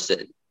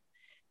person.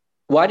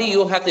 Why do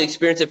you have to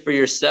experience it for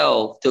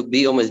yourself to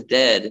be almost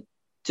dead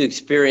to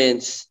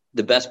experience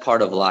the best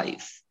part of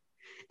life?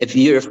 If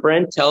your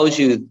friend tells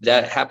you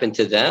that happened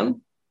to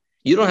them,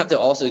 you don't have to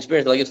also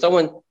experience it. Like if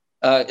someone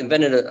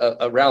invented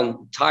a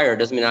round tire,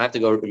 doesn't mean I have to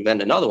go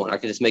invent another one. I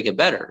can just make it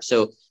better.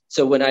 So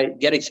when I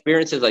get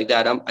experiences like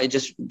that,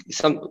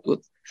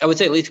 I would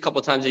say at least a couple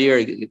of times a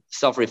year,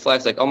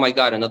 self-reflects like, oh my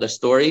God, another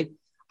story.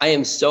 I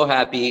am so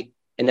happy.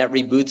 And that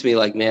reboots me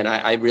like, man,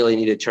 I really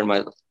need to turn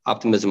my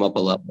optimism up a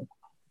level.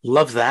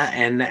 Love that.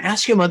 And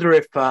ask your mother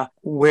if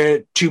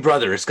we're 2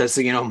 brothers, because,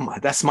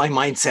 that's my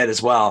mindset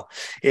as well.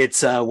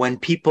 It's when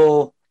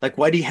people like,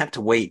 why do you have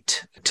to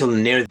wait till the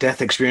near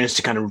death experience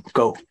to kind of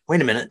go, wait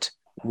a minute,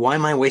 why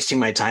am I wasting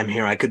my time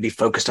here? I could be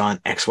focused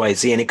on X, Y,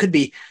 Z. And it could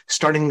be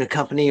starting the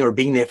company or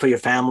being there for your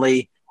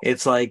family.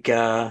 It's like,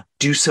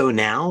 do so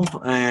now,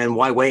 and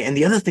why wait? And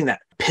the other thing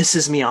that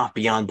pisses me off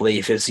beyond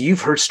belief is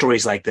you've heard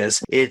stories like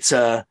this. It's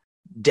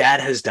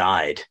Dad has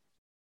died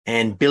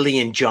and Billy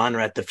and John are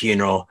at the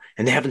funeral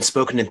and they haven't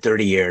spoken in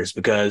 30 years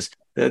because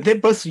they're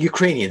both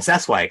Ukrainians.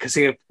 That's why, because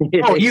you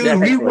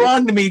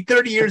wronged me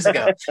 30 years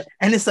ago.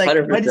 And it's like,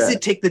 100%. Why does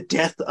it take the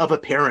death of a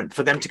parent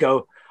for them to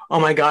go, oh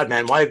my God,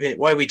 man, why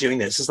are we doing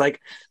this? It's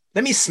like,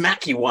 let me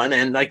smack you one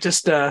and like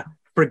just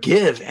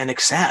forgive and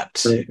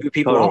accept who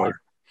people are.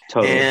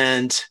 Totally.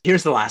 And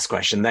here's the last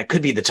question that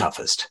could be the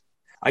toughest.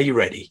 Are you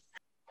ready?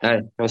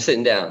 I'm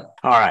sitting down.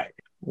 All right.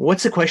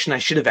 What's the question I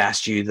should have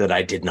asked you that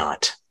I did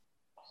not?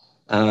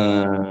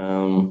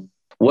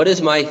 What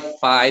is my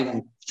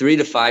 3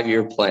 to 5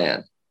 year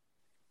plan?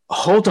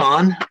 Hold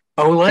on,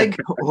 Oleg.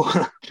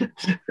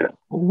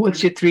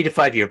 What's your 3 to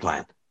 5 year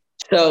plan?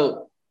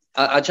 So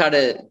I'll try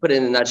to put it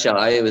in a nutshell.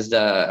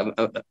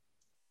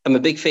 I'm a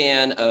big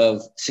fan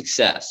of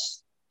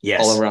success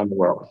all around the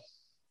world.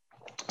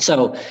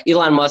 So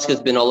Elon Musk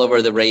has been all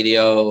over the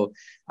radio,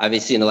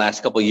 obviously in the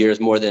last couple of years,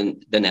 more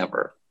than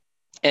ever.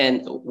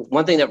 And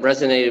one thing that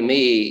resonated with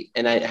me,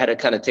 and I had to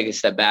kind of take a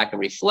step back and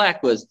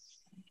reflect, was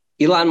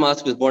Elon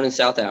Musk was born in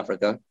South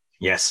Africa.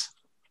 Yes.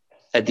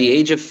 At the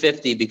age of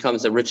 50,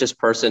 becomes the richest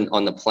person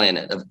on the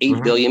planet. Of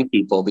 8 billion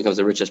people, becomes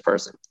the richest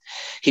person.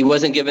 He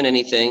wasn't given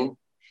anything.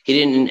 He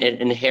didn't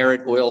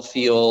inherit oil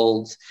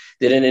fields,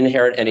 didn't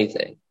inherit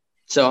anything.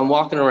 So I'm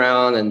walking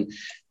around and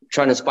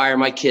trying to inspire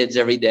my kids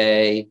every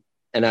day.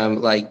 And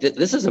I'm like,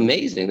 this is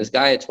amazing. This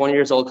guy at 20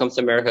 years old comes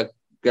to America,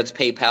 gets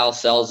PayPal,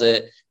 sells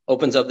it,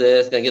 opens up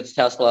this, then gets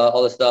Tesla,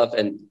 all this stuff.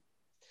 And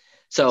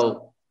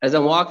so as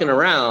I'm walking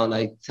around,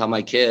 I tell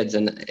my kids,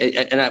 and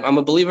I'm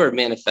a believer of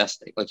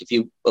manifesting. Like if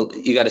you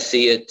got to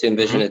see it to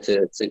envision it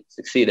to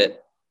succeed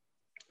it.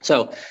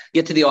 So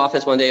get to the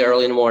office one day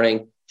early in the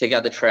morning, take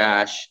out the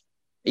trash.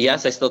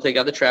 Yes, I still take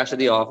out the trash at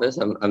the office.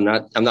 I'm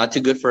not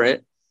too good for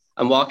it.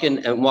 I'm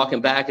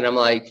walking back and I'm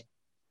like,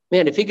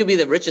 man, if he could be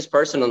the richest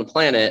person on the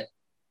planet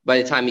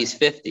by the time he's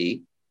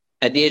 50,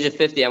 at the age of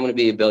 50, I'm going to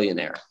be a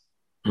billionaire.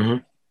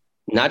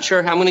 Not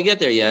sure how I'm going to get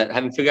there yet. I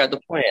haven't figured out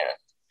the plan.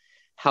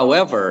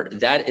 However,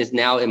 that is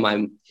now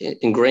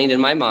ingrained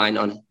in my mind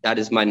that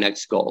is my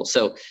next goal.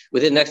 So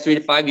within the next 3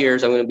 to 5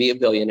 years, I'm going to be a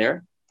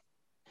billionaire.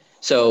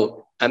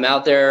 So I'm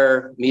out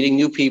there meeting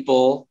new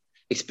people,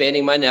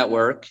 expanding my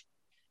network,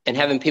 and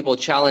having people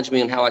challenge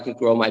me on how I can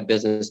grow my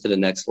business to the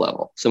next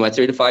level. So my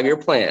 3 to 5 year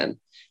plan,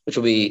 which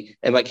will be,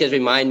 and my kids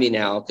remind me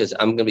now, because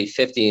I'm going to be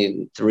 50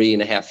 in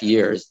 3.5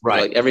 years.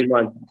 Right. Like every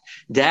month,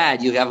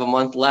 Dad, you have a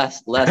month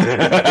less.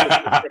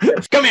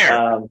 Come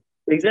here.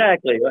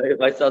 Exactly.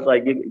 My son's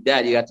like,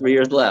 Dad, you got 3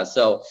 years left.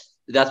 So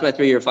that's my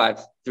 3 to 5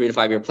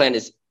 year plan,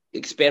 is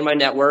expand my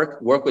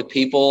network, work with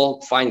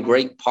people, find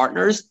great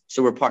partners.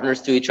 So we're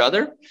partners to each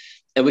other,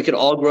 and we can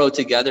all grow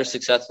together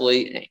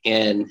successfully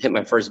and hit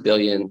my first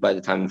billion by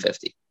the time I'm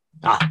 50.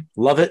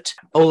 Love it.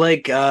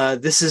 Oleg,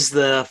 this is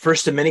the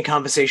first of many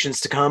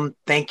conversations to come.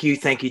 Thank you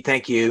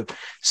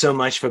so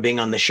much for being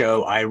on the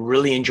show. I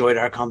really enjoyed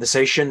our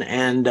conversation,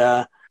 and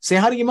say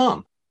hi to your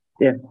mom.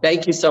 Yeah.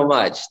 Thank you so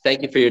much.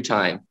 Thank you for your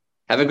time.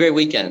 Have a great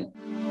weekend.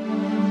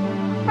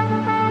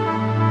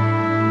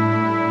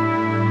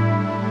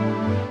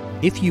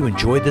 If you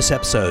enjoyed this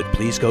episode,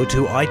 please go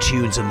to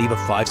iTunes and leave a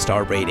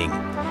 5-star rating.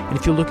 And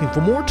if you're looking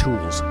for more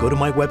tools, go to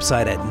my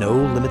website at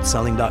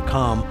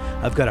nolimitselling.com.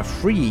 I've got a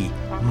free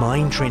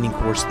mind training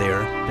course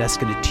there that's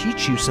going to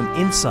teach you some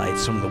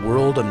insights from the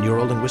world of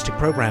neuro-linguistic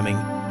programming,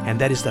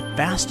 and that is the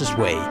fastest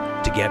way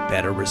to get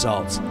better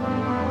results.